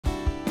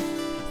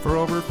For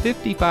over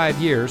 55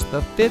 years, the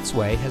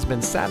Fitzway has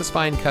been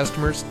satisfying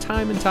customers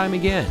time and time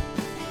again.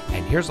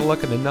 And here's a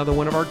look at another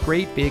one of our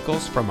great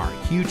vehicles from our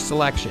huge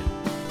selection.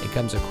 It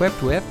comes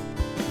equipped with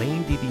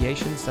lane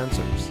deviation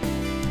sensors,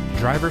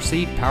 driver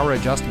seat power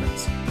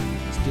adjustments,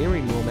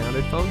 steering wheel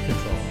mounted phone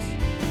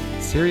controls,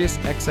 Sirius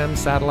XM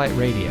satellite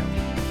radio,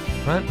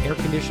 front air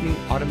conditioning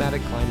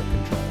automatic climate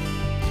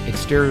control,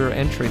 exterior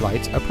entry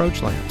lights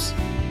approach lamps,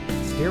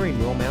 steering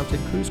wheel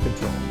mounted cruise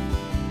control,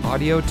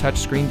 audio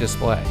touchscreen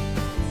display,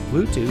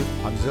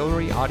 Bluetooth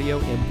auxiliary audio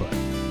input,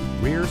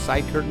 rear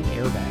side curtain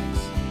airbags,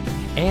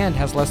 and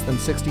has less than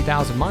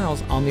 60,000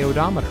 miles on the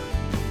odometer.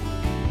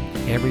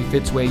 Every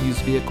Fitzway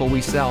used vehicle we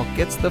sell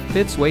gets the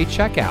Fitzway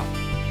checkout.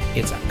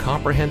 It's a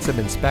comprehensive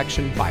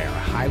inspection by our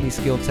highly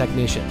skilled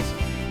technicians,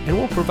 and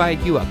we'll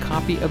provide you a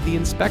copy of the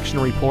inspection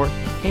report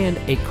and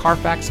a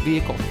Carfax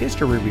vehicle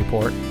history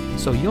report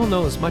so you'll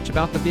know as much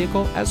about the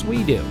vehicle as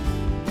we do.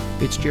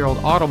 Fitzgerald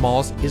Auto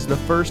Malls is the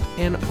first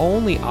and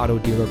only auto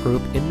dealer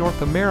group in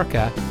North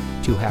America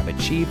to have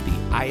achieved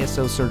the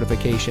ISO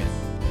certification,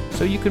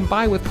 so you can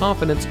buy with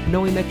confidence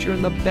knowing that you're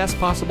in the best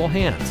possible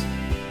hands.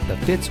 The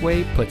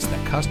Fitzway puts the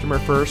customer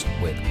first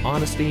with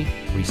honesty,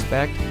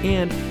 respect,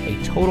 and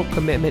a total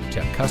commitment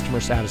to customer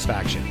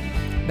satisfaction.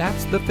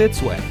 That's the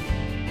Fitzway.